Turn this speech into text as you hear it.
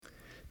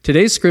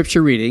Today's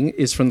scripture reading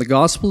is from the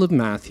Gospel of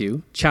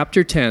Matthew,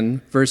 chapter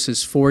 10,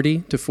 verses 40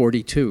 to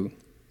 42.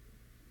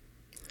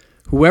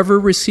 Whoever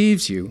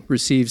receives you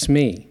receives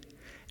me,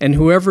 and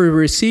whoever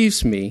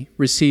receives me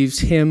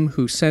receives him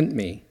who sent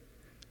me.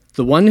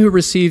 The one who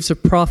receives a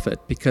prophet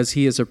because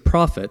he is a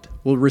prophet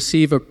will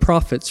receive a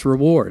prophet's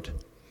reward.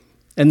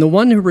 And the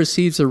one who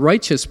receives a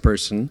righteous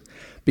person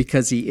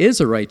because he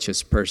is a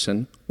righteous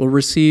person will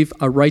receive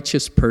a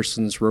righteous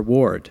person's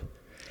reward.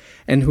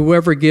 And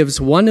whoever gives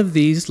one of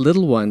these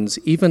little ones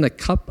even a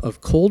cup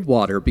of cold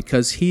water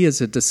because he is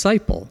a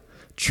disciple,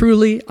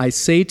 truly I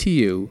say to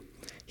you,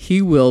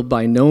 he will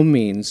by no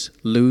means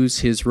lose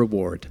his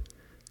reward.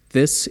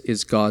 This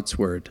is God's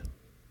word.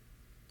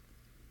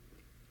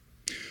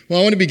 Well,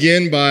 I want to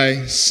begin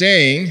by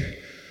saying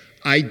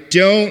I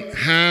don't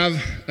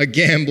have a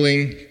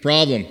gambling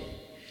problem.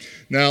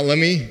 Now, let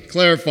me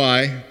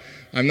clarify,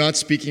 I'm not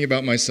speaking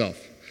about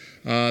myself.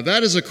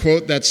 That is a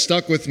quote that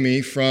stuck with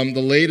me from the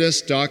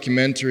latest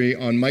documentary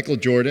on Michael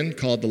Jordan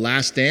called The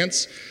Last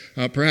Dance.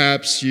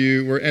 Perhaps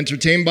you were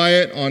entertained by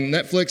it on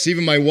Netflix.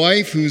 Even my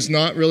wife, who's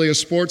not really a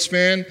sports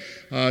fan,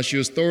 she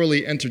was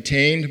thoroughly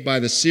entertained by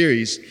the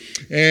series.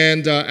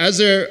 And as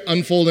they're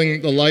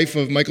unfolding the life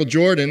of Michael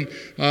Jordan,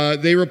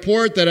 they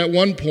report that at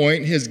one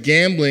point his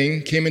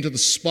gambling came into the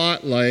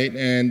spotlight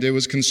and it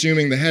was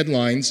consuming the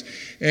headlines.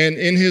 And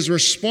in his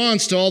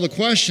response to all the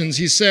questions,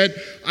 he said,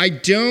 I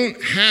don't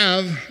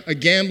have a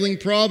gambling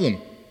problem.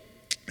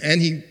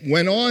 And he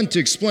went on to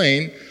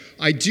explain,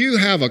 I do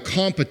have a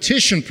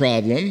competition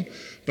problem,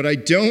 but I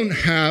don't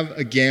have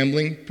a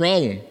gambling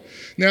problem.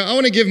 Now, I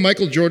want to give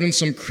Michael Jordan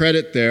some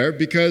credit there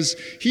because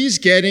he's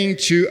getting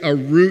to a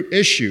root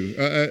issue.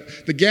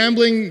 The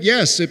gambling,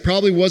 yes, it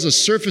probably was a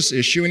surface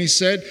issue, and he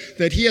said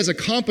that he has a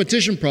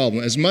competition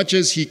problem. As much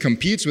as he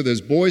competes with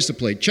his boys to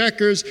play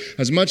checkers,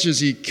 as much as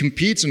he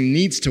competes and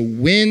needs to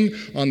win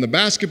on the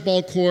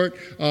basketball court,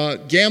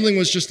 gambling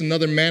was just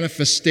another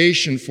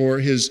manifestation for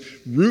his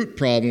root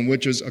problem,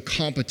 which is a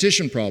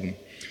competition problem.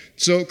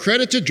 So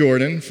credit to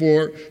Jordan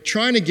for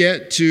trying to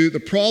get to the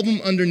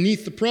problem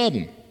underneath the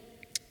problem.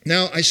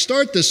 Now, I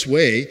start this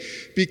way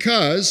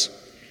because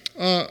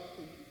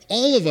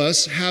all of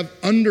us have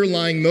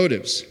underlying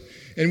motives.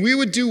 And we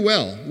would do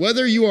well,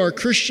 whether you are a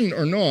Christian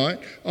or not,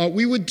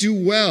 we would do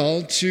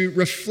well to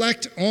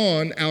reflect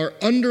on our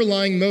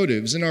underlying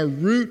motives and our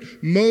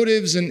root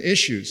motives and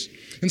issues.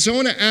 And so I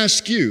want to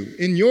ask you,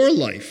 in your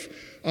life,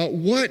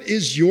 what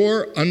is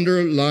your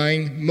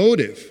underlying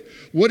motive?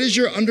 What is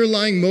your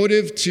underlying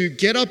motive to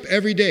get up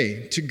every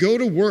day, to go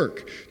to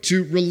work,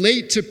 to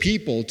relate to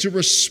people, to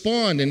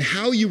respond, and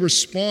how you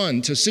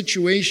respond to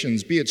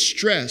situations, be it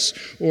stress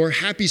or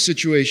happy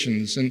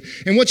situations? And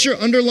what's your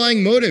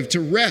underlying motive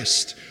to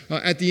rest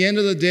at the end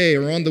of the day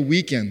or on the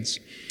weekends?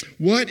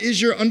 What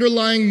is your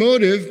underlying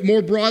motive,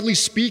 more broadly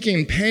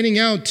speaking, panning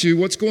out to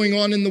what's going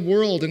on in the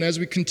world? And as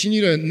we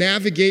continue to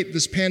navigate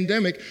this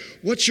pandemic,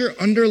 what's your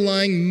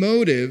underlying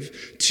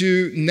motive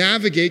to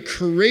navigate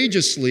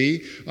courageously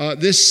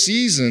this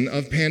season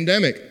of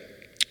pandemic?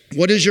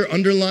 What is your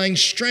underlying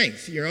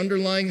strength, your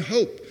underlying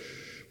hope?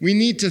 We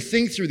need to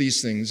think through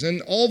these things.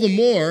 And all the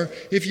more,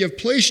 if you have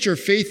placed your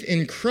faith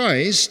in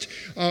Christ,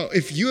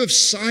 if you have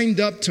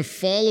signed up to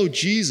follow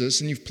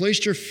Jesus and you've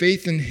placed your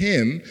faith in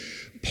Him,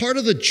 part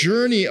of the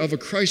journey of a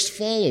Christ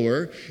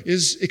follower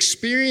is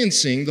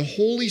experiencing the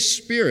Holy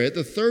Spirit,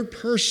 the third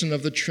person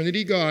of the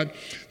Trinity God,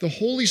 the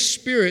Holy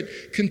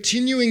Spirit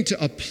continuing to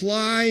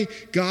apply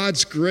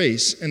God's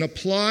grace and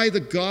apply the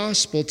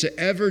gospel to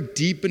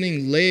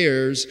ever-deepening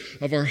layers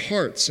of our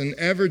hearts and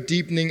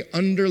ever-deepening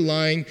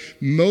underlying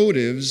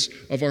motives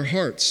of our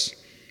hearts.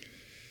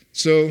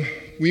 So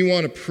we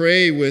want to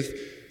pray with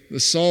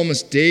the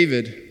psalmist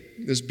David,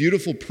 this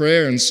beautiful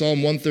prayer in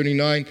Psalm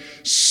 139,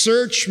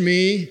 "Search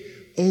me,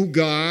 O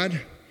God,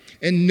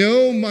 and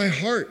know my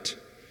heart.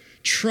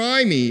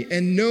 Try me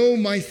and know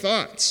my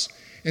thoughts,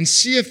 and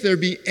see if there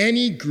be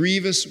any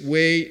grievous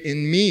way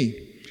in me,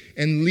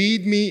 and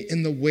lead me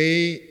in the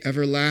way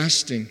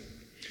everlasting."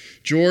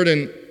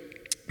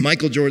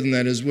 Michael Jordan,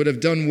 that is, would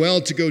have done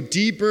well to go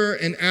deeper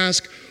and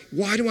ask,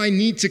 why do I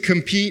need to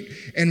compete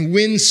and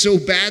win so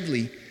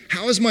badly?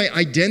 How is my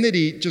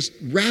identity just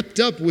wrapped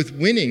up with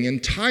winning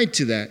and tied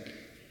to that?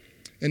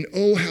 And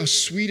oh, how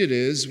sweet it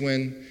is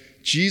when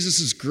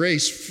Jesus'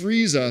 grace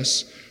frees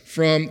us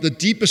from the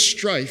deepest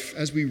strife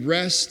as we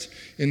rest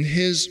in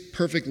His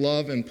perfect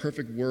love and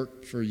perfect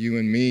work for you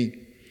and me.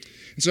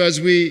 And so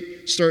as we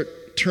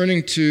start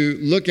turning to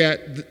look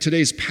at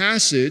today's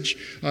passage,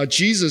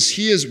 Jesus,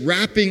 He is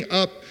wrapping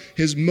up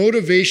His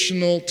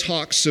motivational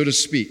talk, so to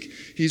speak.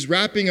 He's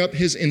wrapping up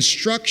His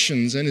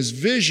instructions and His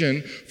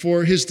vision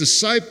for His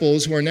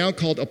disciples, who are now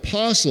called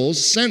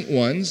apostles, sent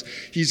ones.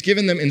 He's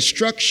given them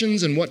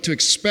instructions and what to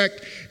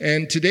expect.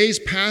 And today's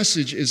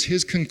passage is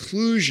His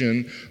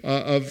conclusion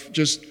of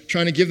just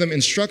trying to give them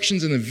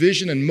instructions and a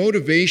vision and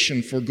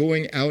motivation for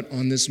going out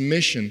on this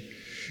mission.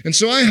 And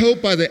so I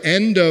hope by the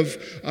end of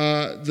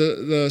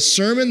the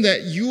sermon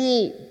that you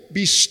will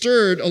be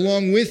stirred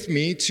along with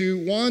me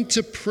to want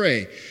to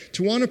pray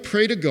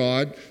to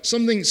God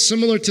something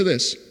similar to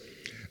this.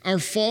 Our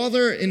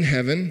Father in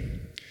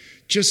heaven,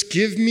 just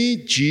give me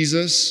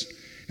Jesus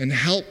and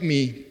help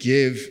me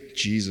give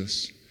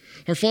Jesus.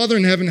 Our Father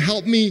in heaven,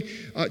 help me,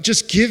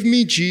 just give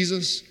me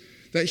Jesus,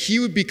 that he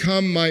would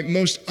become my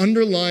most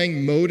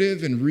underlying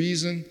motive and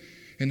reason,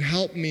 and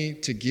help me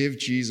to give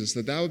Jesus,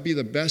 that would be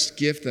the best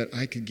gift that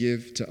I could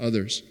give to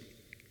others.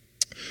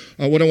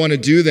 What I want to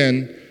do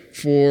then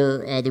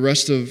for the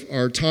rest of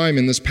our time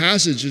in this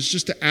passage is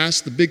just to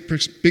ask the big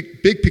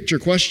picture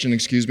question,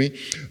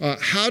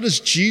 how does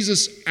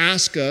Jesus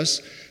ask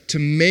us to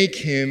make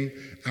him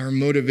our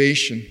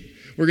motivation?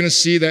 We're going to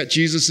see that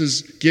Jesus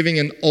is giving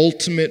an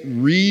ultimate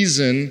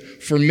reason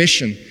for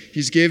mission.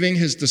 He's giving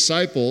his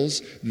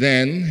disciples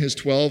then, his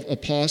 12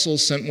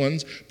 apostles, sent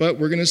ones, but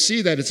we're going to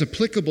see that it's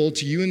applicable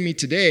to you and me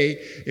today.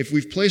 If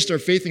we've placed our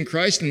faith in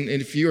Christ and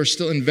if you are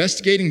still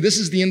investigating, this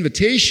is the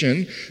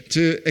invitation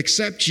to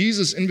accept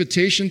Jesus'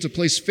 invitation to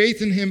place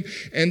faith in him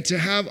and to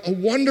have a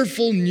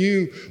wonderful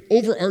new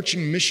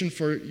overarching mission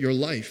for your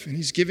life. And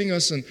he's giving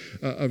us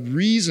a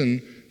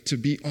reason to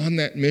be on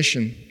that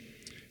mission.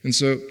 And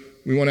so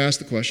we want to ask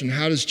the question,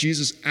 how does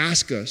Jesus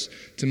ask us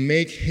to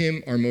make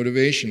him our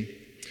motivation?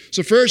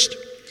 So first,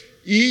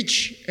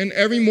 each and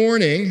every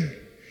morning,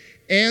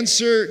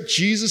 answer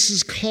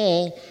Jesus'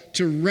 call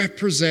to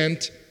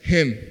represent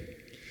him.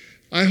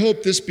 I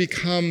hope this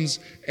becomes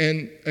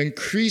an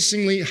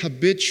increasingly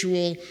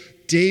habitual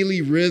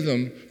daily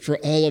rhythm for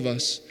all of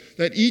us.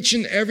 That each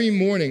and every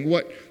morning,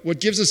 what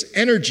gives us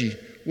energy,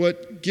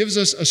 what gives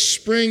us a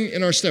spring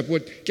in our step,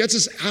 what gets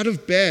us out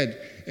of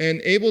bed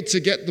and able to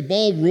get the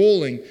ball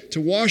rolling,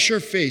 to wash our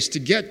face, to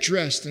get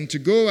dressed, and to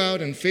go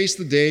out and face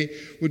the day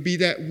would be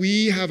that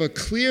we have a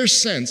clear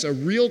sense, a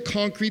real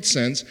concrete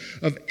sense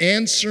of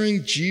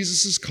answering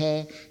Jesus'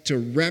 call to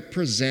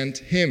represent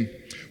him.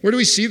 Where do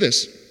we see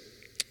this?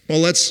 Well,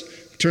 let's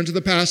turn to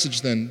the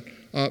passage then.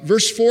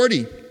 Verse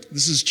 40,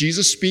 this is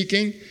Jesus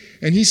speaking,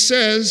 and he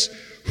says,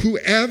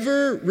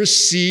 "Whoever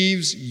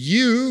receives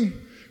you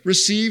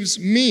receives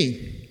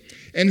me,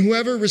 and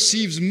whoever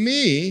receives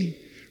me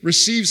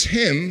receives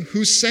him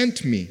who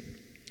sent me."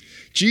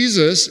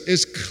 Jesus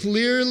is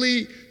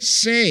clearly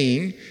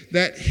saying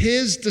that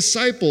his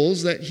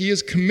disciples that he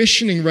is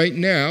commissioning right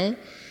now,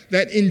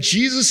 that in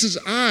Jesus'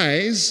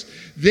 eyes,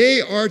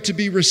 they are to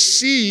be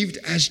received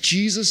as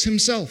Jesus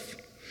himself.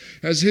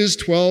 As his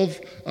 12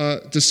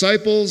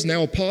 disciples,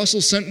 now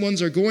apostles, sent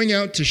ones, are going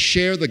out to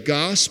share the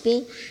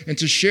gospel and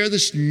to share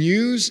this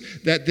news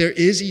that there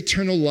is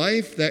eternal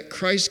life, that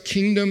Christ's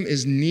kingdom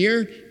is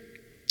near.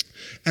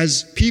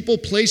 As people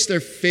place their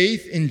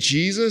faith in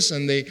Jesus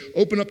and they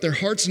open up their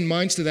hearts and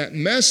minds to that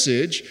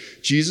message,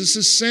 Jesus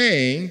is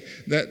saying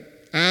that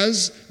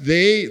as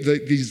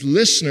these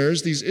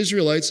listeners, these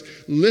Israelites,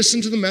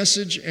 listen to the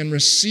message and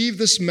receive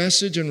this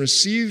message and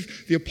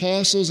receive the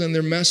apostles and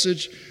their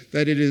message,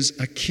 that it is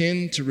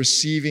akin to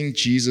receiving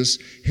Jesus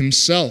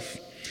himself.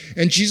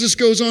 And Jesus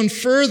goes on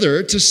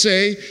further to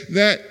say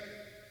that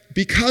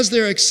because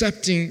they're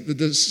accepting the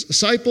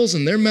disciples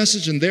and their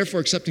message and therefore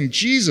accepting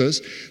Jesus,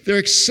 they're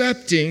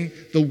accepting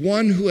the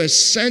one who has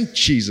sent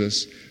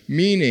Jesus,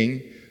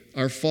 meaning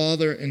our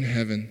Father in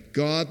heaven,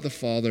 God the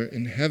Father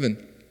in heaven.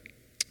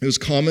 It was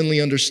commonly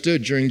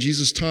understood during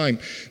Jesus' time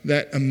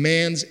that a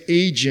man's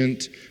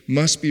agent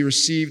must be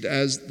received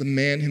as the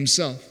man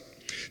himself.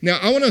 Now,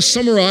 I want to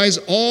summarize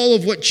all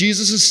of what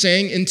Jesus is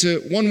saying into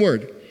one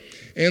word,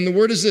 and the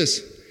word is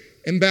this: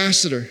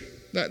 ambassador.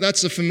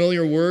 That's a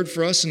familiar word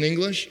for us in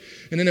English.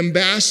 And an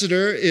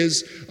ambassador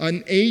is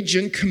an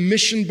agent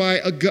commissioned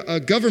by a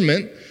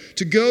government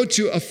to go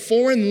to a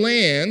foreign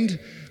land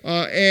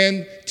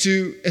and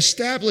to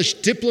establish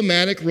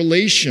diplomatic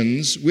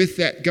relations with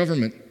that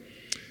government.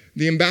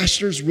 The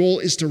ambassador's role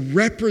is to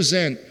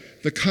represent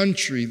the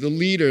country, the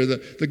leader,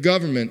 the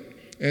government,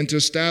 and to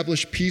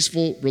establish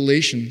peaceful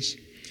relations.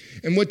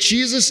 And what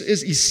Jesus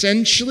is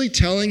essentially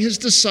telling his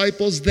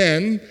disciples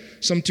then,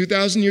 some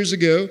 2,000 years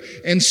ago,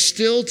 and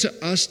still to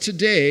us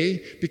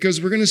today,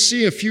 because we're going to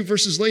see a few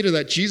verses later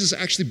that Jesus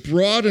actually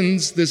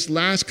broadens this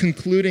last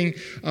concluding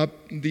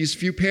these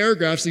few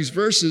paragraphs, these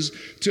verses,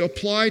 to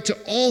apply to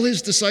all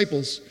his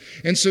disciples.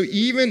 And so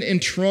even in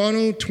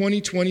Toronto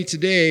 2020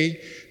 today,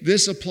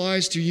 this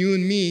applies to you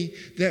and me,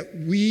 that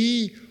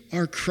we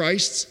are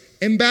Christ's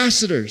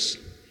ambassadors.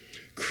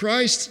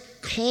 Christ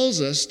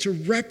calls us to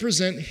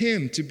represent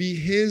him, to be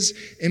his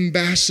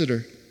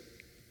ambassador.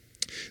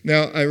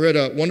 Now, I read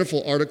a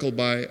wonderful article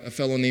by a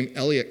fellow named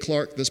Elliot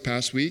Clark this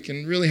past week,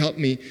 and really helped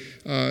me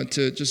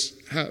to just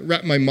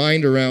wrap my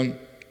mind around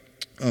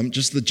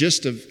just the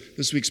gist of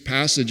this week's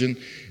passage.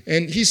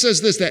 And he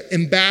says this, that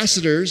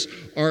ambassadors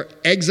are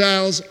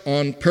exiles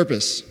on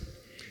purpose.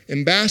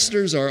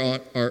 Ambassadors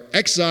are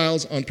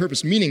exiles on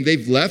purpose, meaning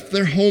they've left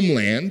their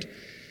homeland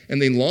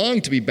and they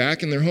long to be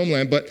back in their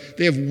homeland, but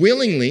they have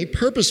willingly,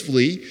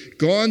 purposefully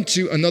gone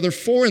to another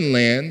foreign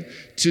land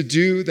to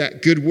do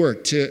that good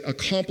work, to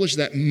accomplish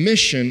that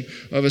mission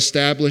of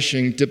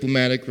establishing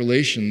diplomatic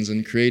relations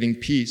and creating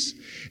peace.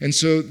 And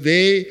so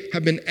they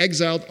have been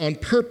exiled on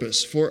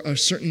purpose for a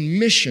certain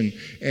mission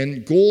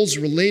and goals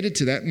related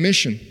to that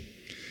mission.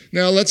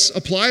 Now let's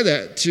apply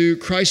that to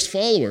Christ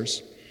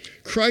followers.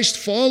 Christ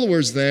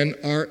followers then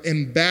are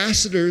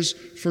ambassadors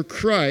for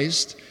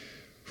Christ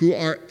who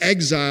are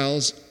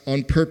exiles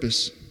on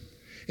purpose.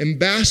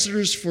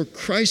 Ambassadors for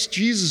Christ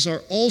Jesus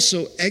are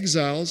also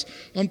exiles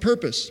on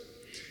purpose.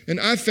 And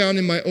I've found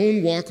in my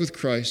own walk with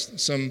Christ,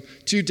 some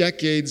 2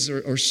 decades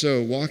or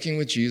so walking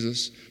with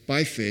Jesus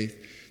by faith,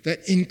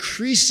 that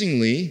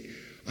increasingly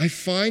I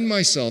find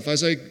myself,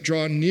 as I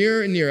draw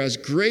nearer and nearer, as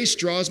grace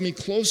draws me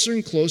closer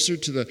and closer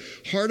to the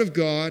heart of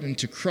God and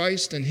to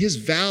Christ and His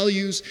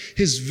values,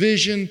 His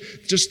vision,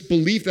 just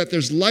belief that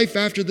there's life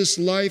after this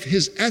life,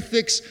 His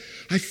ethics,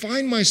 I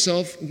find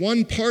myself,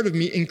 one part of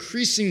me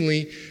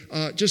increasingly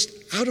just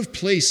out of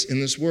place in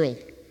this world.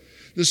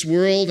 This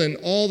world and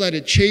all that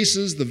it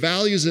chases, the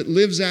values it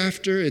lives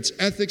after, its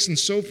ethics and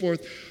so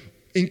forth,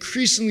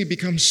 increasingly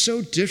become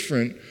so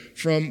different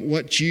from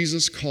what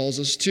Jesus calls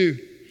us to.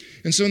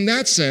 And so in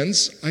that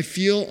sense, I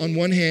feel on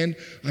one hand,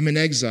 I'm an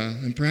exile,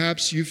 and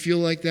perhaps you feel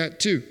like that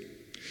too.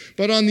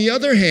 But on the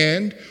other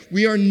hand,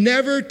 we are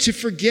never to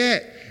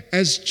forget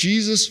as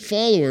Jesus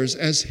followers,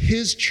 as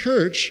His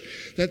church,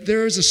 that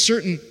there is a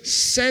certain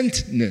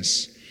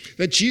sentness,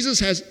 that Jesus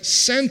has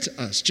sent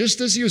us,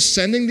 just as He was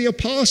sending the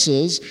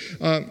apostles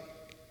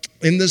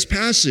in this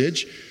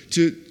passage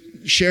to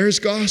share His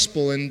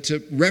gospel and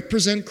to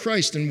represent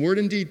Christ in word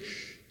and deed.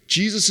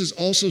 Jesus is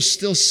also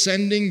still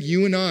sending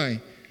you and I,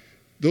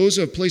 those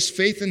who have placed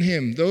faith in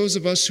Him, those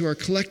of us who are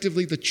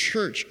collectively the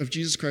church of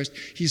Jesus Christ.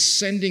 He's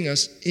sending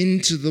us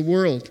into the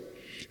world.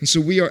 And so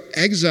we are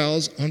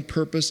exiles on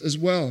purpose as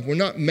well. We're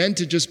not meant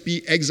to just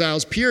be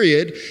exiles,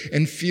 period,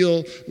 and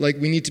feel like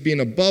we need to be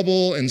in a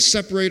bubble and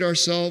separate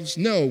ourselves.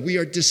 No, we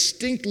are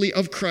distinctly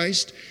of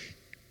Christ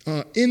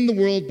in the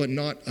world, but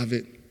not of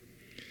it.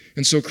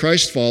 And so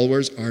Christ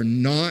followers are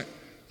not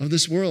of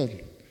this world.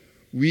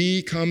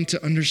 We come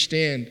to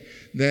understand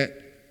that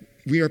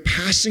we are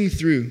passing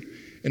through,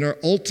 and our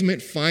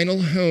ultimate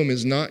final home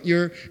is not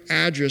your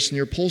address and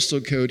your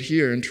postal code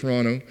here in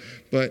Toronto,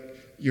 but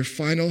your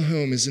final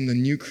home is in the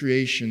new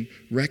creation,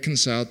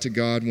 reconciled to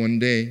God one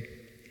day.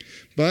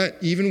 But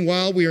even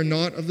while we are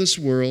not of this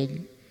world,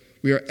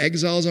 we are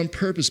exiles on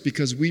purpose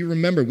because we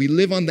remember, we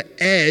live on the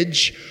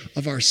edge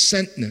of our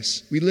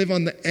sentness. We live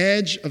on the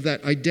edge of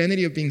that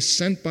identity of being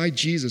sent by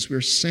Jesus. We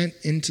are sent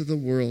into the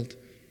world.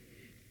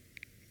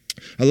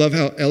 I love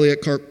how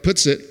Elliot Clark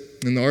puts it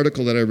in the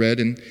article that I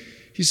read, and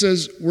he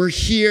says, we're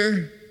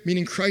here,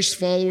 meaning Christ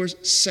followers,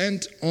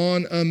 sent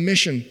on a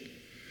mission.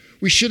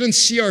 We shouldn't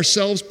see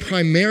ourselves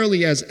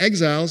primarily as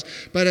exiles,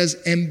 but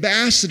as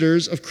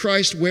ambassadors of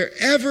Christ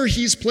wherever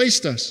He's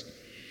placed us,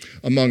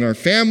 among our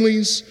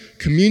families,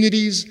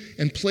 communities,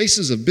 and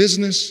places of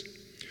business.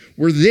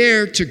 We're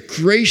there to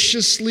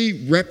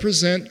graciously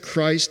represent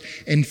Christ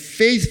and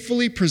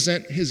faithfully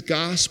present His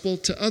gospel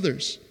to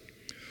others.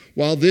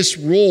 While this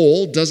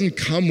role doesn't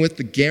come with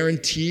the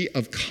guarantee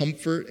of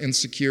comfort and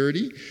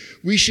security,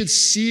 we should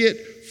see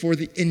it for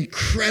the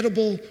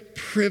incredible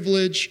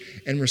privilege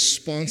and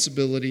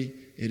responsibility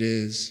it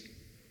is.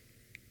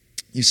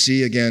 You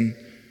see, again,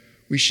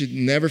 we should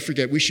never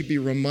forget, we should be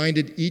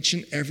reminded each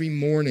and every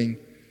morning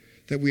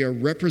that we are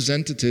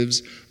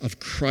representatives of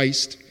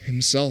Christ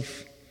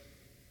Himself.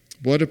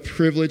 What a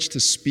privilege to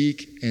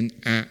speak and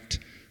act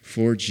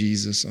for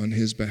Jesus on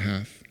His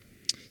behalf.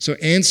 So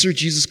answer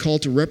Jesus' call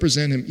to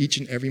represent Him each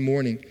and every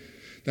morning.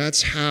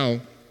 That's how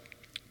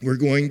we're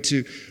going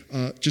to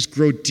just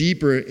grow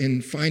deeper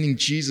in finding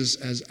Jesus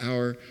as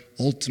our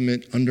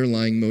ultimate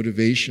underlying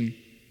motivation.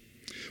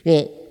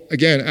 Well,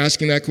 again,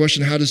 asking that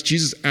question, how does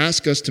Jesus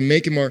ask us to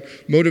make Him our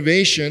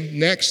motivation?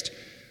 Next,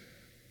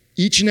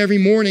 each and every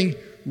morning,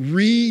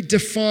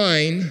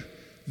 redefine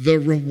the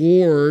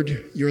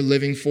reward you're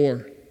living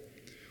for.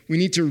 We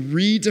need to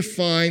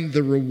redefine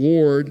the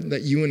reward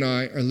that you and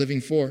I are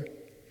living for.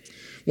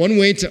 One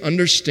way to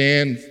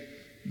understand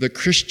the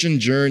Christian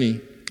journey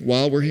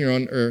while we're here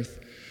on earth,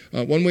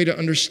 one way to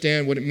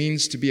understand what it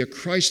means to be a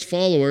Christ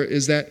follower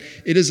is that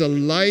it is a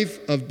life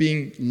of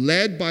being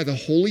led by the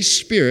Holy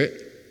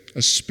Spirit,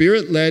 a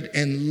Spirit-led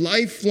and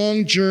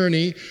lifelong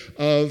journey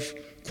of,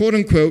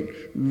 quote-unquote,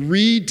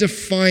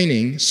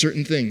 redefining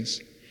certain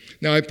things.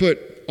 Now, I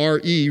put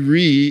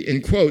re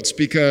in quotes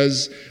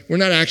because we're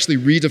not actually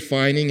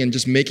redefining and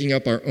just making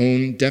up our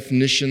own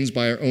definitions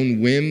by our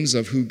own whims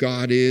of who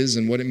God is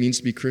and what it means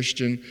to be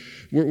Christian.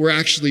 We're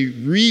actually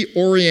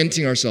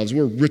reorienting ourselves.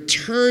 We're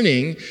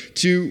returning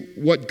to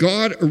what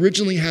God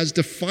originally has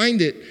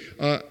defined it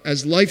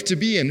as life to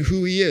be and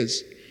who He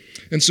is.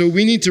 And so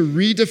we need to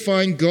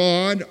redefine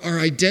God, our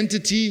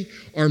identity,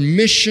 our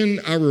mission,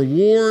 our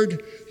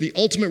reward, the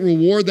ultimate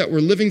reward that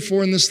we're living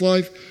for in this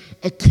life,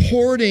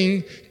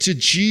 according to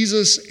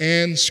Jesus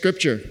and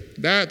Scripture.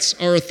 That's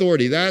our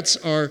authority. That's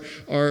our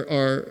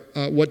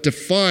what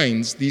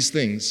defines these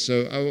things.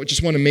 So I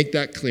just want to make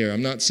that clear.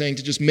 I'm not saying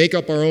to just make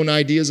up our own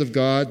ideas of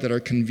God that are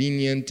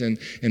convenient and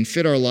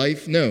fit our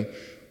life. No,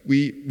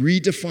 we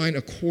redefine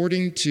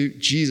according to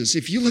Jesus.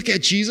 If you look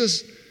at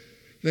Jesus,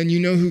 then you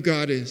know who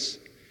God is.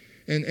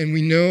 And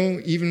we know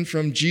even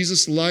from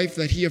Jesus' life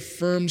that He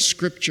affirms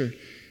Scripture.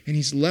 And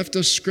he's left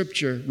us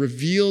Scripture,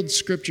 revealed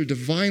Scripture,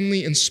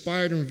 divinely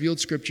inspired and revealed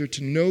Scripture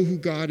to know who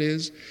God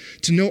is,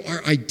 to know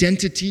our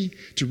identity,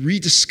 to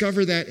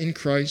rediscover that in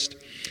Christ,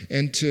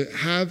 and to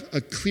have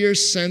a clear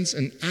sense,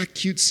 an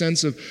acute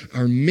sense of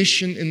our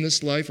mission in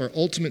this life, our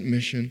ultimate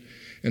mission,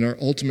 and our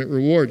ultimate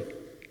reward.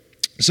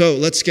 So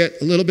let's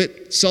get a little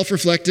bit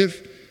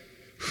self-reflective.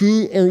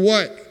 Who or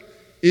what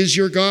is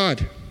your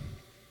God?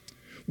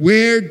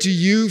 Where do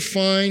you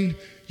find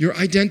your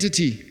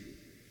identity?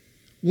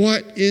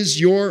 What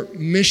is your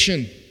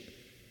mission?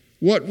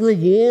 What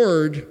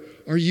reward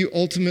are you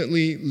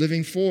ultimately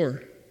living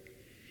for?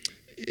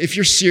 If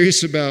you're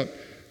serious about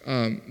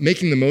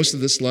making the most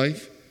of this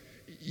life,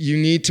 you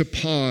need to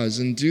pause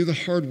and do the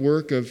hard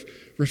work of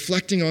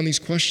reflecting on these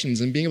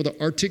questions and being able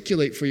to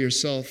articulate for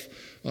yourself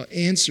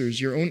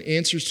answers, your own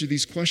answers to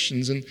these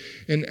questions. And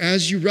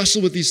as you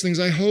wrestle with these things,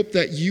 I hope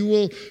that you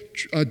will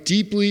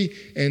deeply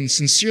and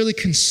sincerely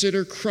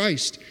consider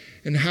Christ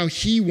and how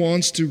he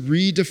wants to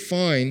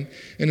redefine,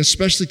 and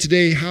especially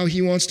today, how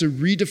he wants to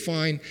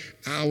redefine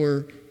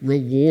our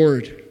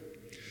reward.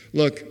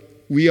 Look,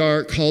 we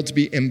are called to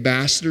be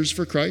ambassadors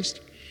for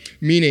Christ,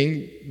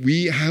 meaning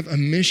we have a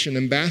mission.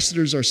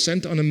 Ambassadors are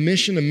sent on a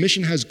mission. A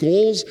mission has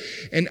goals,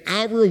 and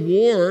our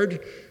reward,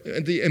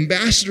 the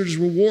ambassador's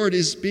reward,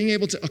 is being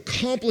able to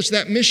accomplish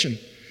that mission,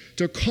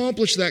 to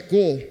accomplish that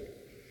goal.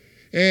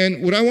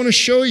 And what I want to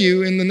show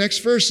you in the next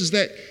verse is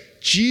that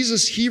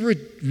Jesus, he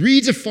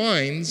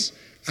redefines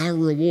our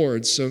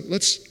rewards. So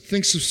let's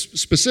think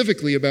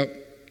specifically about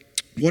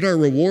what our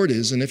reward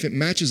is and if it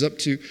matches up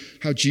to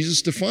how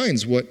Jesus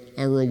defines what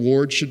our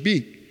reward should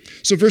be.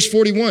 So verse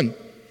 41,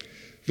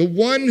 the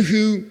one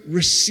who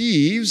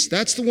receives,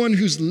 that's the one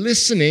who's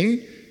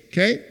listening,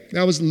 okay?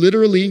 That was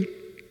literally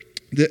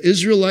the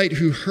Israelite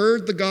who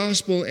heard the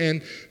gospel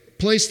and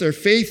placed their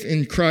faith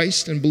in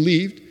Christ and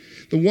believed.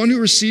 The one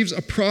who receives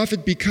a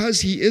prophet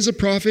because he is a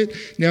prophet.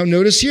 Now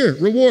notice here,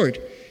 reward.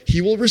 He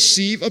will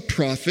receive a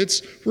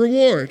prophet's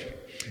reward.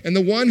 And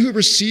the one who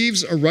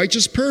receives a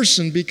righteous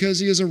person because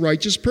he is a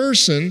righteous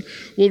person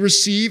will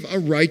receive a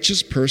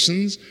righteous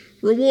person's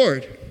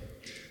reward.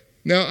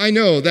 Now, I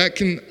know that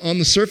can, on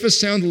the surface,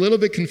 sound a little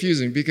bit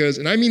confusing because,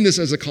 and I mean this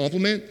as a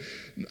compliment,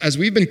 as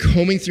we've been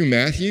combing through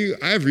Matthew,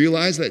 I have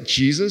realized that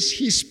Jesus,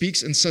 he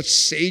speaks in such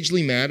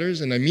sagely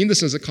matters, and I mean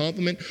this as a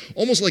compliment,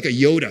 almost like a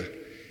Yoda.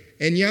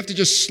 And you have to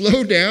just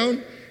slow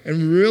down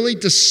and really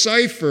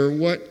decipher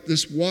what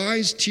this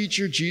wise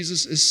teacher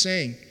Jesus is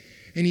saying.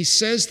 And he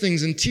says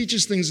things and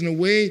teaches things in a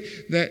way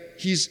that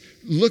he's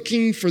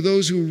looking for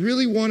those who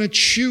really want to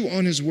chew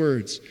on his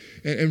words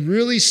and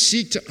really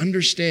seek to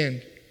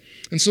understand.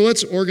 And so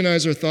let's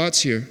organize our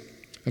thoughts here.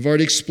 I've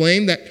already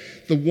explained that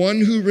the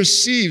one who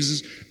receives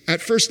is,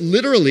 at first,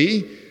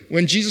 literally,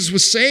 when Jesus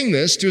was saying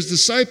this to his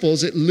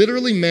disciples, it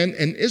literally meant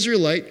an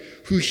Israelite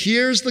who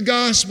hears the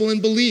gospel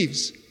and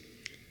believes.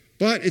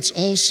 But it's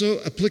also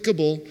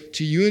applicable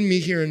to you and me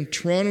here in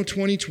Toronto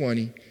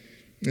 2020,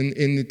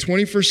 in the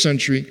 21st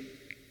century.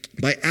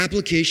 By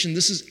application,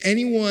 this is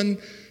anyone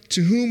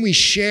to whom we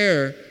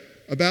share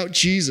about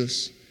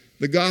Jesus,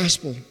 the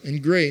gospel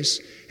and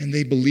grace, and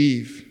they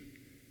believe.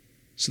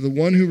 So the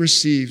one who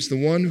receives,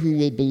 the one who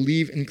will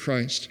believe in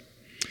Christ.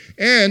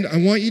 And I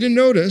want you to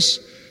notice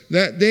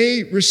that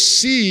they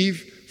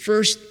receive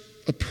first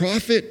a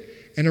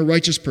prophet and a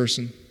righteous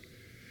person.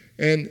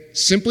 And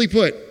simply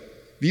put,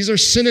 these are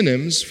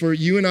synonyms for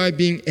you and I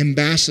being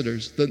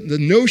ambassadors. The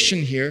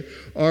notion here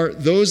are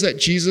those that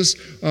Jesus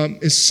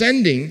is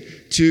sending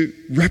to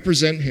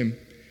represent him.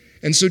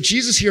 And so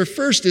Jesus here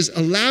first is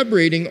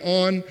elaborating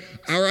on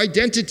our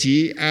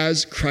identity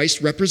as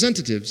Christ's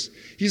representatives.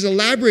 He's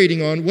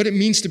elaborating on what it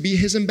means to be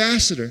his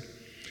ambassador.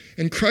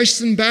 And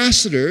Christ's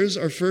ambassadors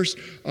are first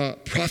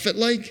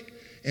prophet-like,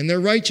 and they're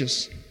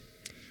righteous.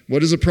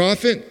 What is a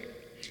prophet?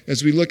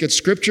 As we look at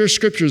Scripture,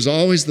 Scripture is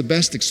always the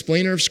best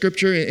explainer of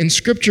Scripture. In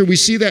Scripture, we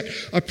see that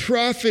a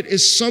prophet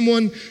is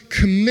someone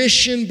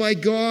commissioned by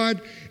God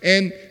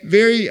and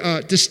very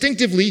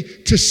distinctively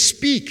to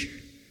speak.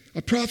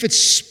 A prophet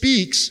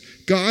speaks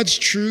God's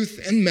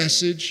truth and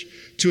message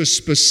to a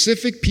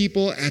specific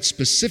people at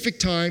specific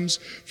times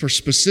for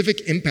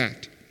specific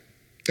impact.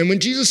 And when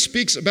Jesus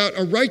speaks about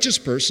a righteous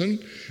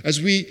person,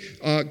 as we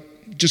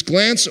just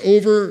glance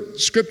over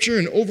Scripture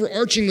and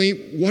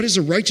overarchingly, what is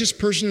a righteous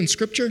person in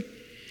Scripture?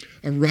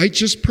 A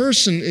righteous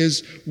person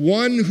is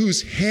one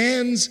whose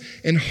hands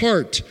and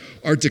heart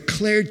are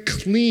declared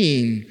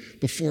clean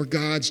before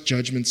God's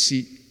judgment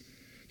seat.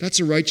 That's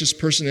a righteous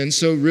person. And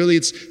so really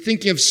it's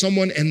thinking of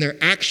someone and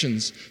their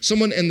actions,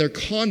 someone and their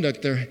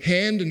conduct. Their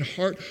hand and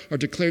heart are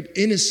declared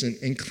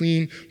innocent and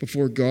clean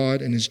before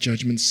God and his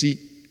judgment seat.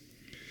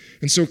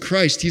 And so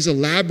Christ, he's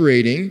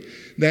elaborating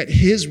that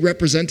his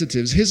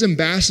representatives, his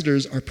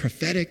ambassadors are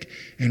prophetic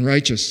and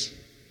righteous.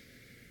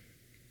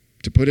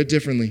 To put it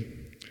differently,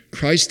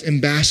 Christ's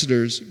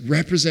ambassadors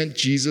represent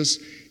Jesus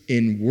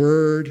in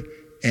word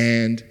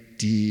and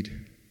deed.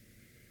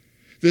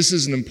 This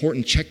is an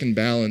important check and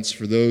balance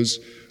for those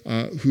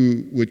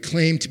who would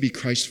claim to be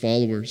Christ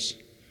followers.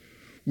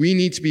 We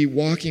need to be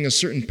walking a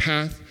certain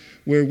path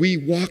where we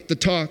walk the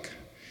talk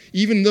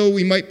even though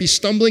we might be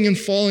stumbling and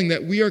falling,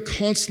 that we are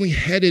constantly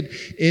headed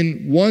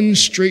in one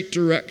straight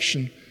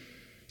direction,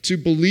 to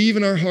believe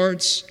in our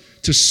hearts,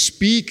 to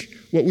speak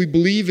what we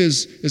believe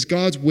is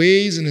God's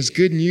ways and his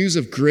good news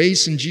of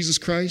grace in Jesus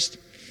Christ,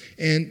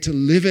 and to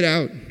live it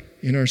out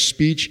in our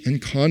speech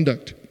and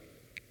conduct.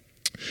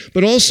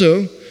 But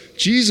also,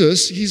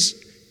 Jesus, he's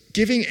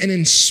giving an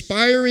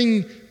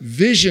inspiring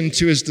vision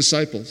to his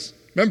disciples.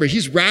 Remember,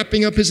 he's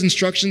wrapping up his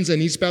instructions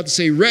and he's about to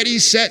say, ready,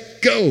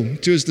 set, go,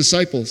 to his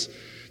disciples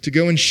to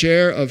go and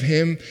share of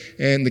him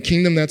and the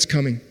kingdom that's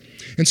coming.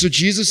 And so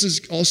Jesus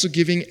is also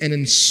giving an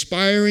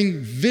inspiring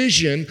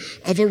vision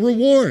of a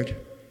reward.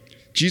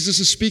 Jesus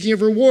is speaking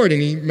of reward,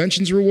 and he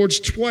mentions rewards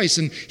twice,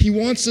 and he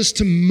wants us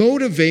to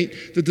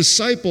motivate the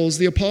disciples,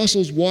 the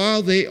apostles,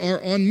 while they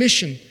are on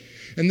mission.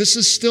 And this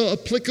is still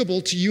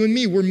applicable to you and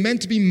me. We're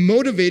meant to be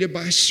motivated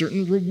by a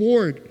certain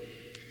reward.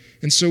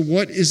 And so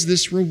what is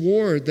this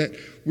reward that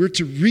we're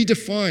to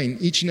redefine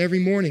each and every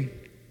morning?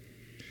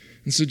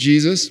 And so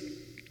Jesus,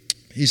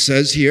 he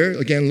says here,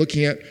 again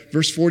looking at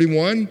verse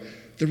 41,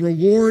 the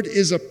reward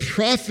is a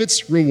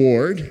prophet's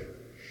reward,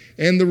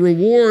 and the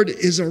reward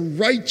is a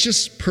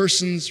righteous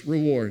person's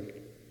reward.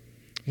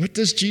 What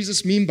does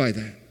Jesus mean by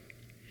that?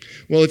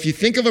 Well, if you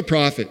think of a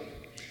prophet,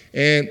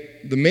 and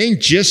the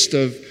main gist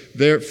of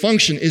their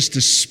function is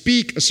to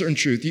speak a certain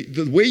truth.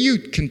 The way you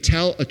can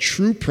tell a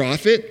true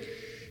prophet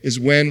is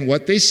when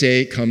what they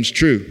say comes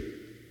true.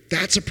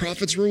 That's a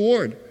prophet's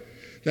reward.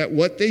 That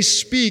what they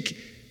speak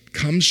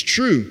comes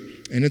true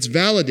and it's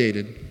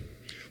validated.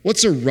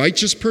 What's a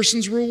righteous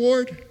person's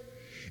reward?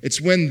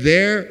 It's when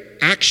their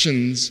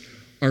actions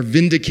are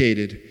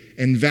vindicated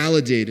and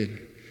validated.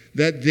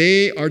 That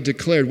they are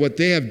declared, what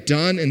they have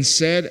done and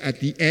said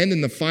at the end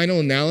in the final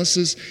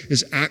analysis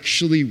is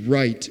actually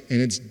right, and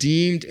it's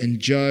deemed and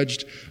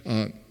judged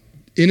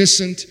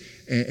innocent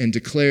and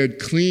declared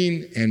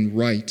clean and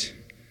right.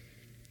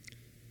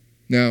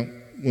 Now,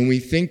 when we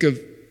think of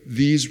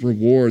these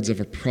rewards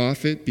of a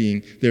prophet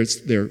being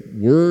their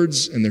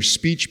words and their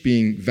speech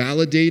being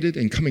validated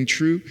and coming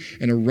true,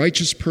 and a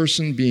righteous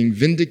person being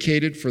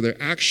vindicated for their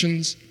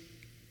actions,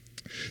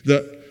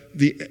 the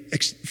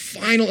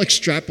final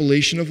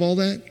extrapolation of all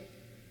that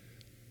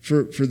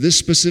for this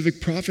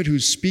specific prophet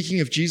who's speaking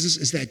of Jesus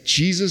is that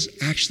Jesus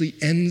actually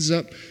ends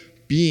up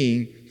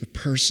being the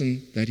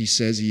person that he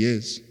says he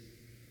is.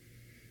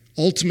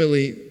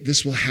 Ultimately,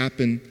 this will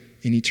happen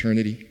in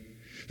eternity.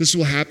 This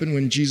will happen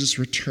when Jesus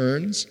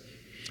returns,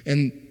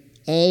 and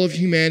all of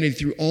humanity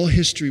through all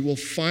history will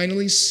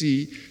finally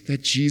see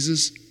that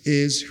Jesus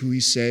is who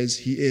he says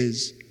he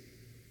is.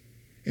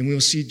 And we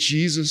will see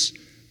Jesus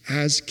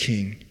as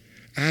King,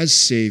 as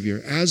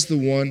Savior, as the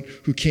one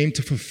who came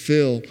to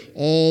fulfill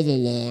all the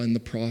law and the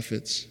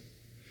prophets.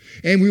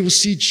 And we will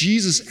see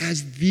Jesus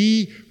as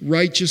the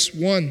righteous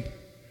one.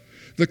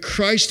 The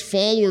Christ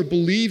follower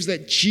believes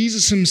that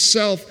Jesus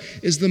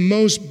himself is the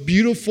most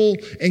beautiful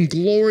and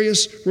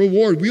glorious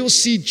reward. We will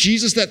see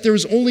Jesus that there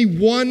is only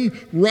one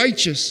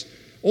righteous,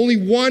 only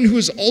one who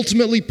is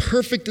ultimately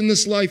perfect in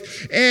this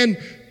life. And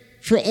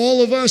for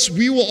all of us,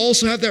 we will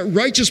also have that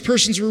righteous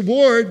person's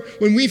reward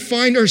when we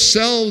find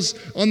ourselves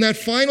on that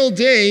final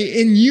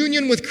day in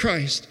union with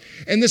Christ.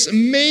 And this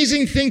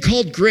amazing thing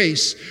called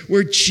grace,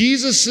 where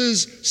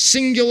Jesus'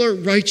 singular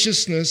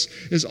righteousness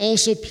is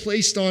also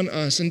placed on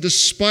us. And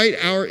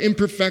despite our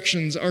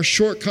imperfections, our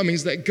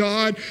shortcomings, that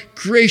God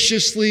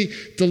graciously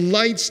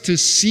delights to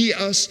see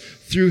us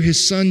through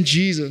his son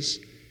Jesus.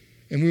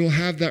 And we will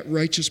have that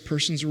righteous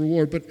person's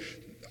reward. But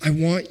I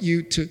want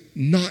you to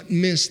not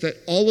miss that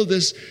all of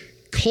this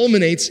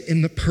culminates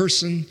in the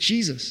person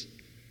Jesus.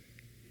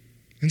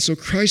 And so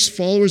Christ's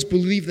followers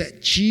believe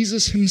that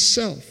Jesus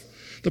himself,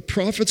 the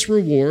prophet's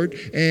reward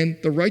and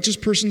the righteous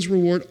person's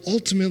reward,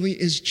 ultimately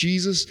is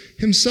Jesus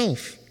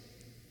himself.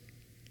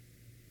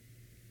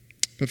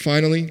 But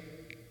finally,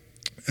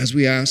 as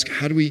we ask,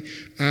 how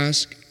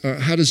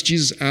does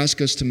Jesus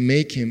ask us to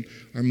make him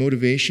our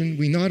motivation?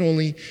 We not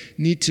only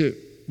need to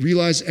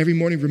realize every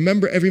morning,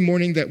 remember every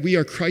morning that we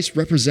are Christ's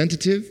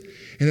representative,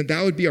 and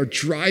that would be our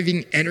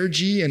driving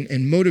energy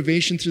and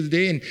motivation through the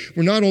day. And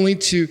we're not only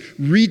to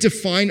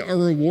redefine our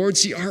reward.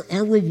 See,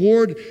 our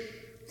reward,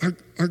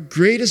 our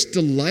greatest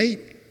delight,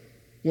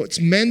 what's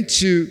meant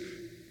to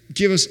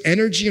give us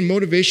energy and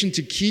motivation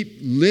to keep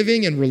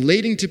living and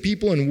relating to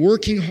people and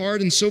working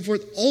hard and so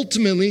forth,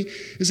 ultimately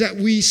is that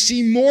we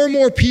see more and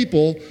more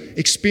people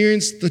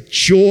experience the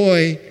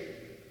joy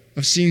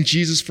of seeing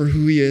Jesus for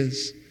who he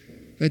is,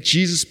 that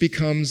Jesus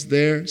becomes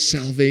their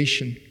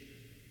salvation.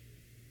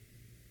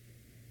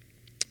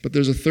 But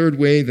there's a third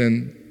way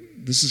then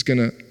this is going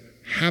to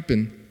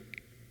happen.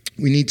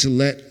 We need to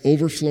let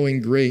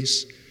overflowing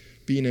grace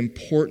be an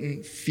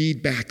important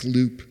feedback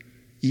loop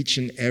each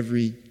and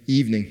every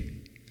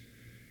evening.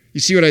 You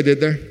see what I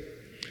did there?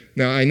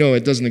 Now, I know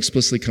it doesn't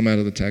explicitly come out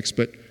of the text,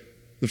 but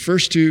the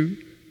first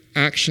two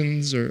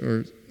actions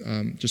or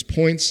just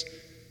points,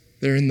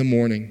 they're in the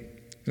morning.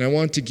 And I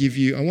want to give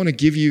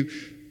you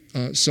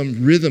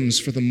some rhythms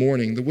for the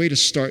morning, the way to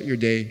start your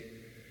day.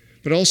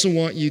 But I also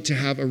want you to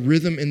have a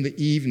rhythm in the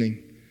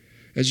evening.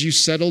 as you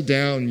settle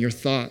down your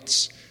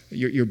thoughts,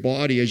 your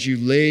body, as you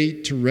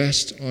lay to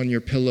rest on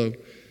your pillow,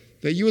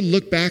 that you would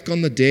look back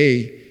on the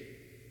day.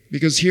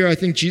 Because here I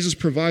think Jesus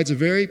provides a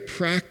very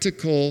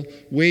practical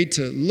way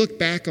to look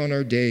back on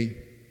our day.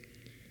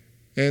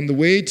 And the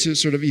way to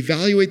sort of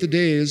evaluate the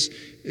day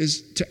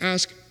is to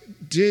ask,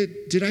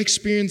 did I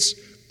experience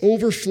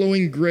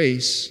overflowing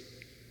grace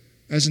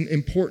as an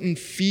important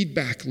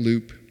feedback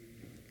loop?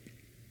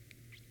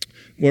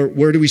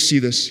 Where do we see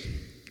this?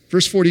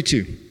 Verse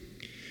 42.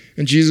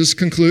 And Jesus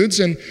concludes,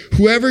 and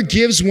whoever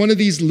gives one of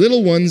these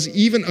little ones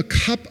even a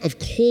cup of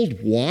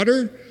cold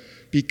water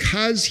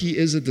because he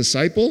is a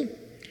disciple,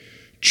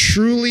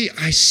 truly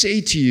I say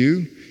to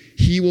you,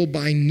 he will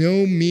by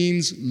no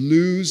means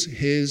lose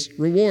his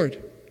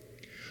reward.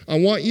 I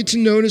want you to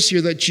notice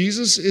here that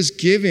Jesus is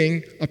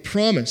giving a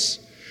promise.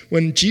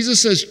 When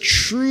Jesus says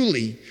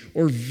truly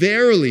or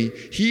verily,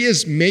 he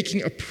is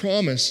making a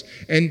promise.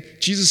 And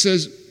Jesus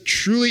says,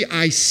 truly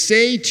I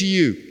say to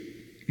you,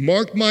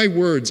 mark my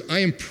words, I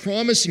am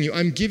promising you,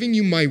 I'm giving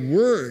you my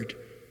word.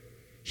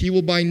 He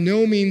will by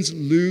no means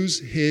lose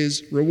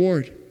his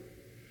reward.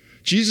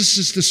 Jesus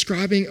is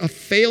describing a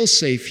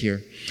fail-safe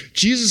here.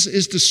 Jesus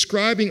is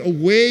describing a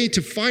way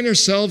to find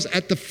ourselves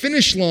at the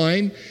finish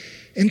line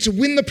and to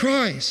win the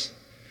prize,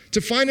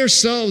 to find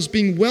ourselves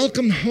being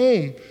welcomed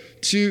home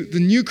to the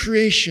new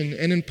creation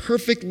and in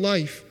perfect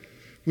life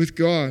with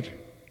God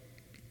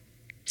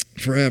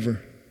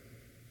forever.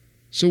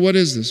 So what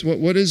is this?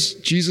 What is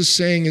Jesus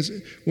saying?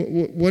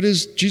 What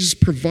is Jesus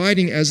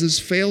providing as his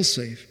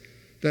fail-safe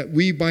that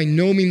we by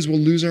no means will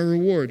lose our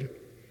reward?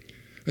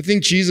 I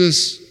think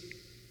Jesus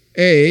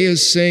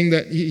is saying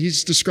that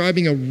he's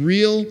describing a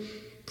real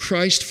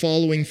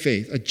Christ-following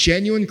faith, a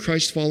genuine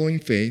Christ-following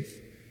faith,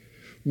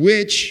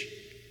 which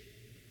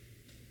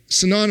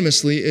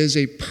synonymously is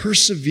a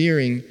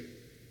persevering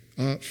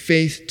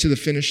faith to the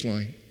finish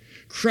line,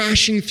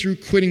 crashing through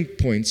quitting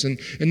points. And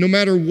no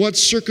matter what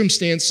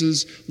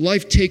circumstances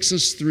life takes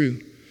us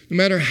through, no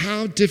matter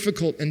how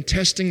difficult and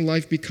testing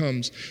life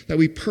becomes, that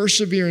we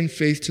persevere in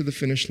faith to the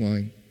finish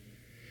line.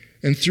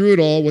 And through it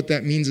all, what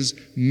that means is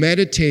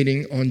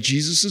meditating on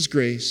Jesus'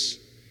 grace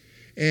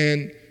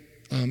and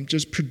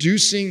just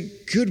producing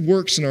good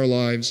works in our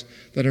lives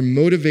that are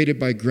motivated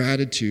by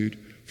gratitude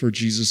for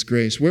Jesus'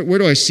 grace. Where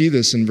do I see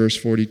this in verse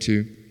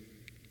 42?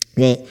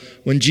 Well,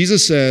 when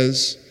Jesus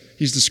says,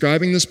 he's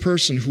describing this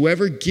person,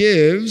 whoever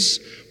gives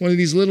one of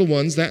these little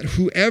ones, that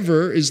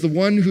whoever is the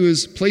one who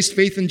has placed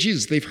faith in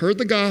Jesus. They've heard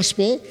the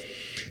gospel,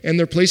 and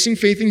they're placing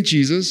faith in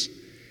Jesus.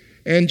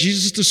 And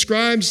Jesus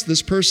describes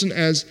this person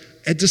as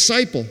a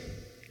disciple.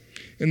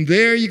 And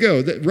there you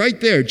go. Right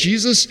there,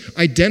 Jesus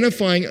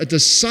identifying a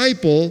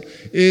disciple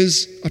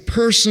is a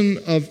person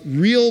of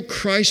real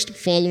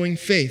Christ-following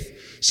faith.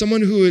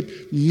 Someone who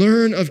would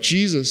learn of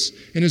Jesus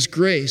and his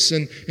grace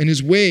and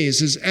his ways,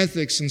 his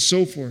ethics, and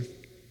so forth.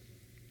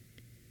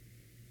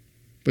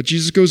 But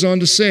Jesus goes on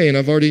to say, and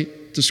I've already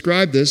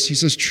described this, he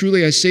says,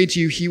 truly I say to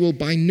you, he will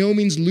by no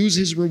means lose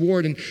his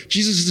reward. And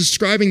Jesus is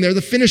describing there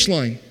the finish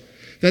line.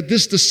 That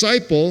this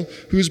disciple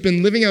who's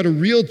been living out a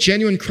real,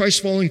 genuine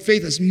Christ-following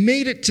faith has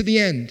made it to the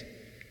end.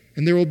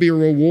 And there will be a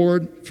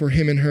reward for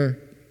him and her.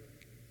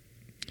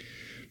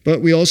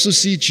 But we also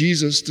see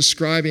Jesus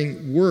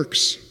describing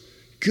works,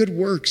 good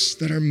works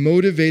that are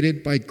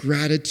motivated by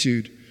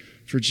gratitude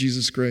for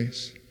Jesus'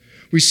 grace.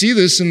 We see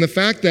this in the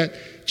fact that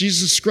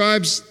Jesus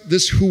describes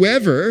this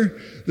whoever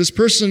is the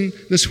person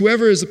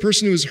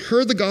who has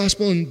heard the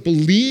gospel and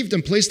believed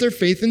and placed their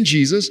faith in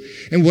Jesus.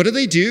 And what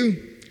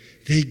do?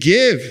 They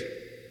give.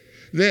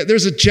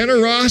 There's a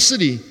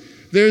generosity.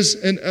 There's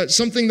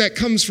something that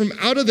comes from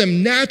out of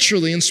them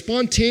naturally and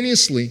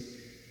spontaneously.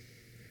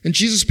 And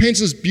Jesus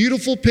paints this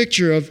beautiful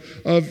picture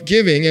of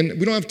giving. And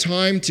we don't have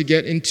time to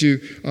get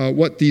into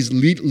what these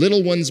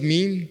little ones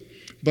mean.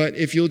 But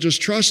if you'll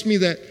just trust me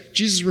that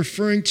Jesus is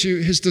referring to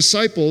his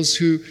disciples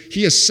who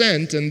he has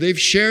sent, and they've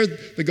shared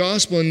the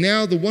gospel, and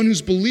now the one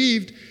who's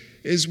believed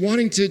is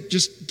wanting to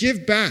just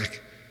give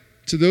back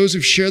to those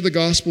who've shared the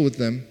gospel with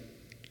them.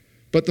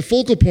 But the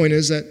focal point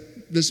is that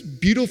this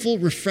beautiful,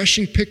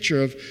 refreshing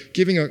picture of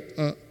giving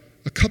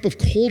a cup of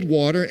cold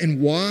water.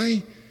 And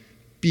why?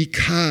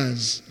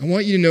 Because I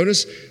want you to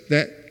notice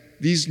that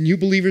these new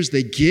believers,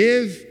 they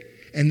give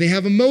and they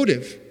have a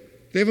motive.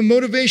 They have a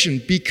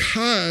motivation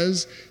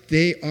because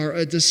they are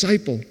a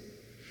disciple.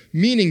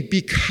 Meaning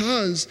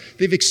because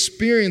they've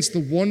experienced the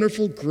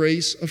wonderful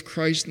grace of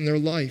Christ in their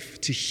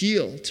life to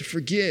heal, to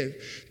forgive,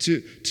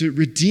 to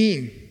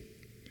redeem.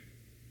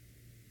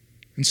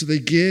 And so they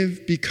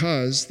give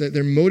because that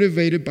they're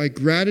motivated by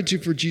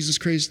gratitude for Jesus'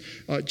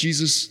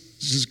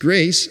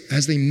 grace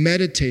as they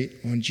meditate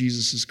on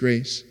Jesus'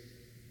 grace.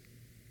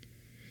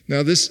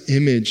 Now, this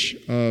image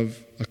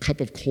of a cup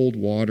of cold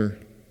water,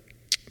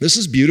 this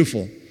is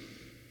beautiful.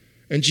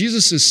 And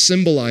Jesus is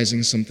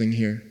symbolizing something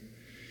here.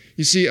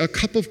 You see, a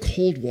cup of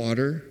cold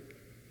water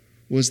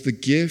was the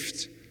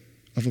gift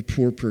of a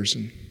poor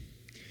person.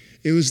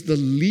 It was the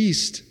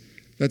least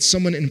that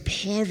someone in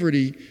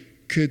poverty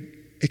could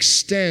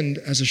extend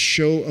as a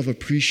show of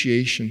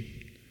appreciation.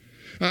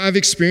 I've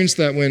experienced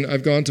that when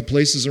I've gone to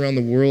places around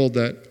the world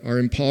that are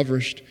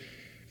impoverished.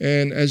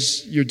 And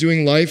as you're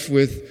doing life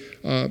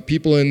with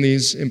people in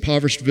these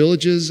impoverished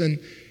villages, and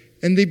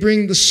they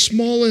bring the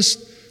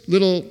smallest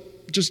little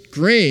just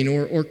grain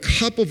or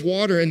cup of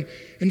water,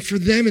 and for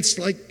them it's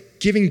like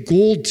giving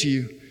gold to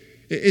you.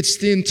 It's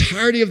the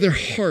entirety of their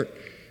heart,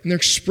 and they're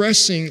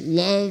expressing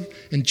love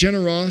and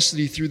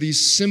generosity through these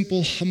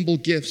simple, humble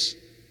gifts.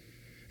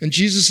 And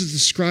Jesus is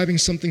describing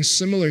something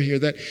similar here,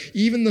 that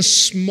even the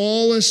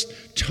smallest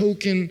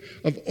token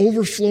of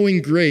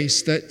overflowing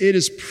grace, that it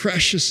is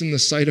precious in the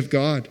sight of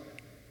God.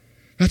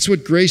 That's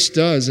what grace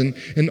does. And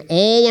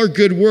all our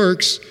good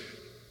works,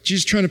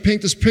 Jesus is trying to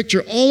paint this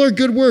picture, all our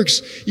good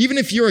works, even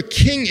if you're a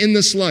king in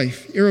this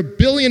life, you're a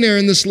billionaire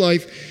in this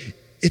life,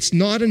 it's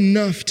not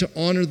enough to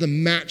honor the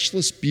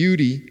matchless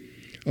beauty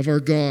of our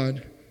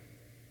God.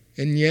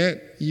 And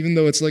yet, even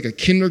though it's like a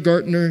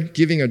kindergartner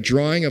giving a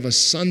drawing of a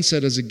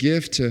sunset as a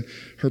gift to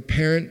her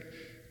parent,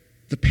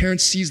 the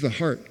parent sees the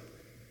heart.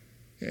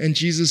 And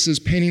Jesus is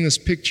painting this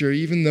picture,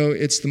 even though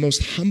it's the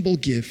most humble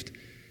gift,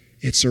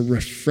 it's a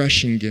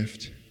refreshing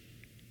gift.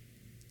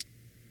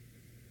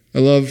 I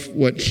love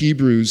what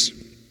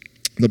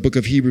the book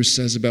of Hebrews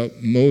says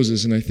about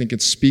Moses, and I think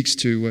it speaks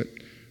to what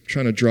I'm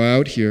trying to draw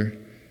out here.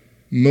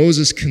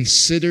 Moses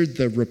considered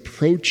the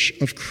reproach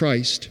of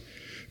Christ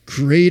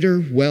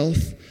greater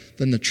wealth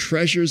than the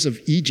treasures of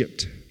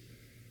Egypt,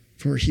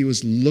 for he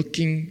was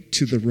looking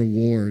to the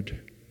reward,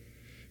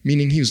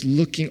 meaning he was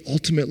looking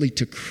ultimately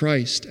to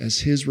Christ as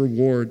his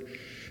reward.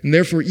 And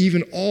therefore,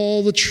 even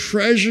all the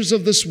treasures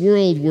of this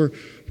world were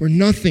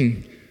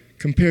nothing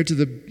compared to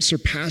the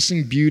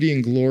surpassing beauty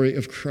and glory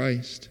of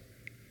Christ.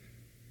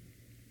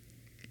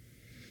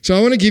 So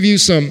I want to give you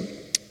some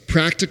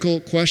practical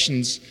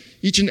questions.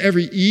 Each and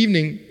every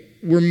evening,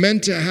 we're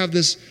meant to have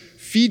this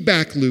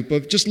feedback loop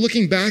of just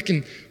looking back,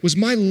 and was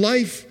my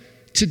life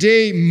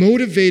today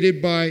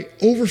motivated by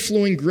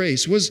overflowing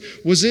grace? Was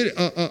it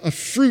a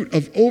fruit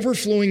of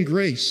overflowing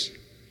grace?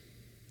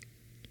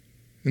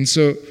 And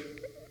so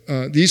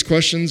these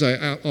questions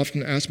I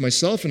often ask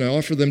myself, and I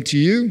offer them to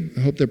you. I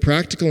hope they're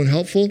practical and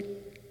helpful.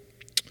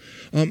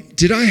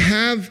 Did I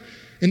have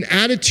an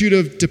attitude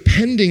of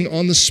depending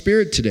on the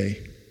Spirit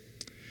today?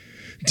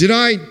 Did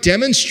I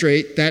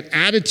demonstrate that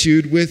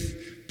attitude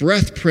with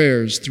breath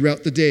prayers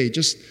throughout the day,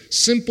 just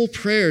simple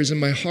prayers in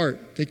my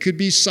heart? They could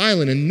be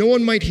silent and no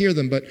one might hear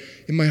them, but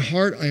in my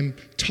heart I'm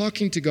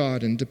talking to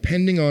God and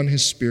depending on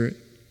His Spirit.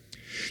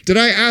 Did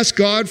I ask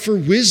God for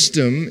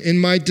wisdom in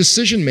my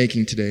decision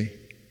making today?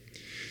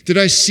 Did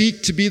I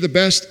seek to be the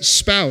best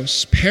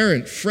spouse,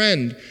 parent,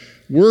 friend,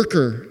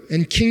 worker,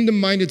 and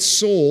kingdom-minded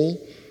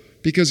soul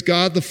because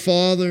God the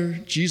Father,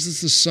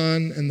 Jesus the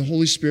Son, and the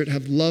Holy Spirit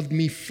have loved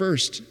me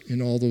first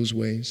in all those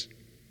ways?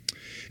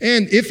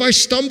 And if I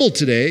stumbled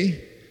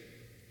today,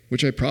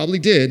 which I probably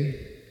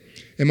did,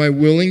 am I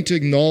willing to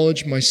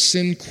acknowledge my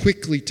sin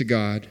quickly to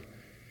God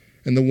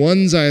and the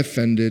ones I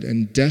offended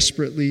and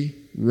desperately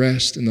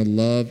rest in the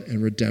love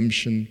and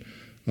redemption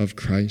of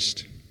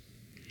Christ?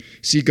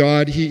 See,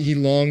 God, He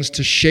longs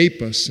to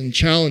shape us and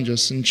challenge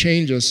us and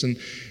change us.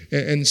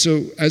 And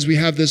so as we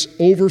have this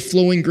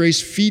overflowing grace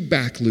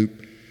feedback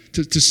loop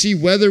to see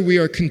whether we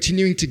are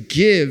continuing to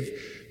give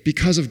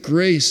because of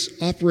grace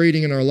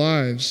operating in our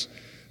lives,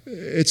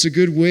 it's a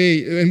good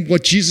way. And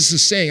what Jesus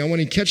is saying, I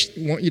want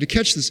you to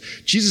catch this.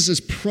 Jesus is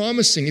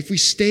promising if we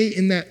stay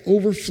in that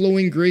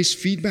overflowing grace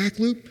feedback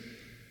loop,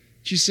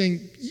 Jesus is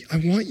saying, I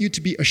want you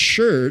to be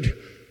assured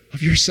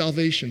of your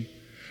salvation.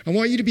 I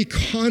want you to be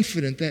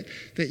confident that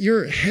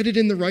you're headed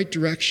in the right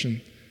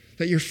direction,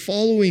 that you're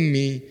following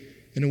me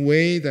in a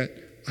way that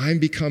I'm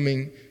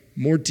becoming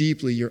more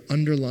deeply your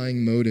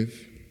underlying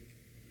motive.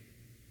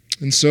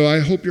 And so I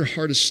hope your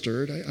heart is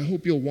stirred. I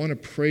hope you'll want to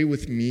pray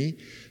with me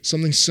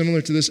something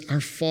similar to this.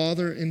 Our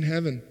Father in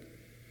heaven,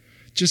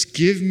 just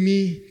give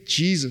me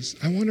Jesus.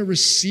 I want to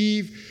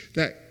receive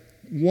that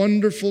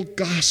wonderful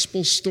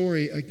gospel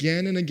story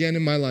again and again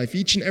in my life.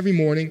 Each and every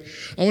morning,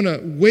 I want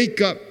to wake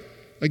up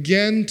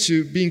again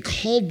to being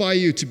called by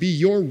you to be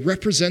your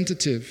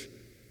representative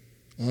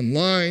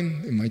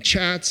online, in my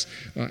chats,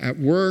 at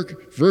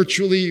work,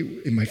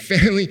 virtually, in my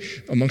family,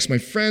 amongst my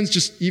friends,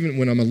 just even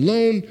when I'm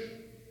alone.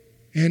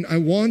 And I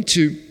want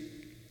to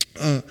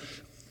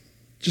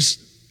just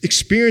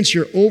experience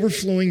your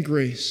overflowing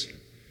grace.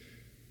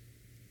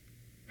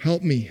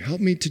 Help me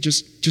to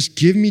just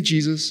give me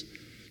Jesus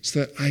so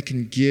that I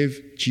can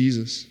give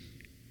Jesus.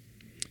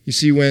 You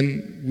see,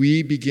 when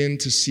we begin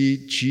to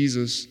see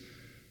Jesus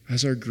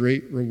as our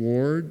great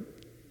reward,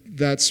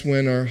 that's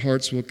when our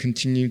hearts will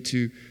continue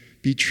to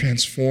be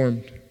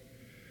transformed.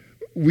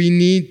 We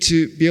need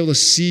to be able to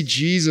see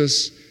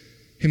Jesus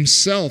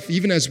Himself.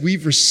 Even as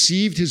we've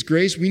received His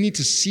grace, we need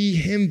to see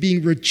Him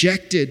being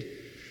rejected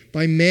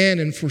by man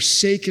and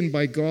forsaken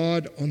by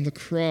God on the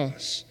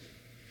cross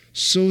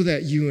so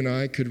that you and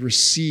I could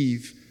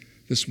receive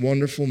this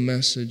wonderful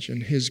message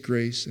and His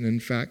grace and,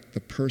 in fact, the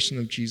person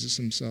of Jesus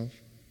Himself.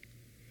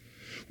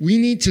 We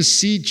need to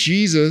see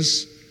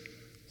Jesus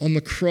on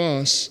the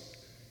cross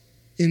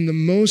in the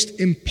most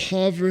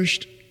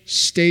impoverished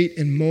state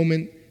and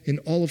moment in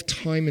all of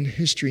time and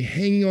history,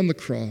 hanging on the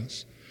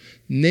cross,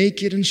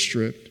 naked and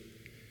stripped,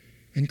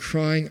 and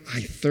crying,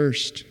 "I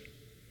thirst."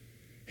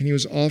 And he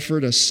was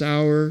offered a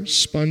sour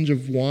sponge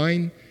of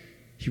wine.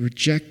 He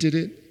rejected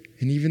it.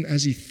 And even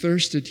as he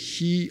thirsted,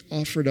 he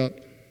offered up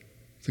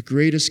the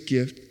greatest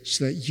gift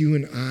so that you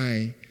and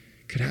I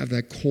could have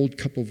that cold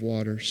cup of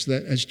water. So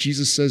that, as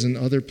Jesus says in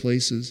other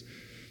places,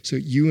 so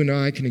that you and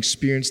I can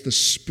experience the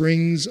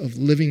springs of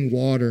living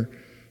water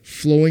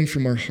flowing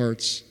from our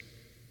hearts.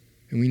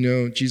 And we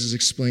know Jesus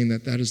explained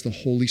that is the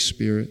Holy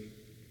Spirit.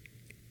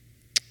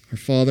 Our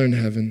Father in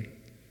heaven,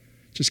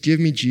 just give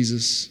me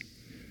Jesus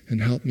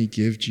and help me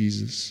give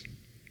Jesus.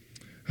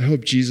 I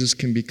hope Jesus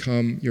can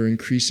become your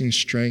increasing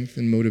strength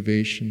and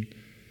motivation,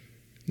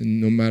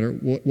 no matter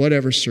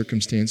whatever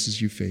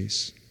circumstances you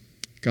face.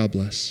 God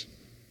bless.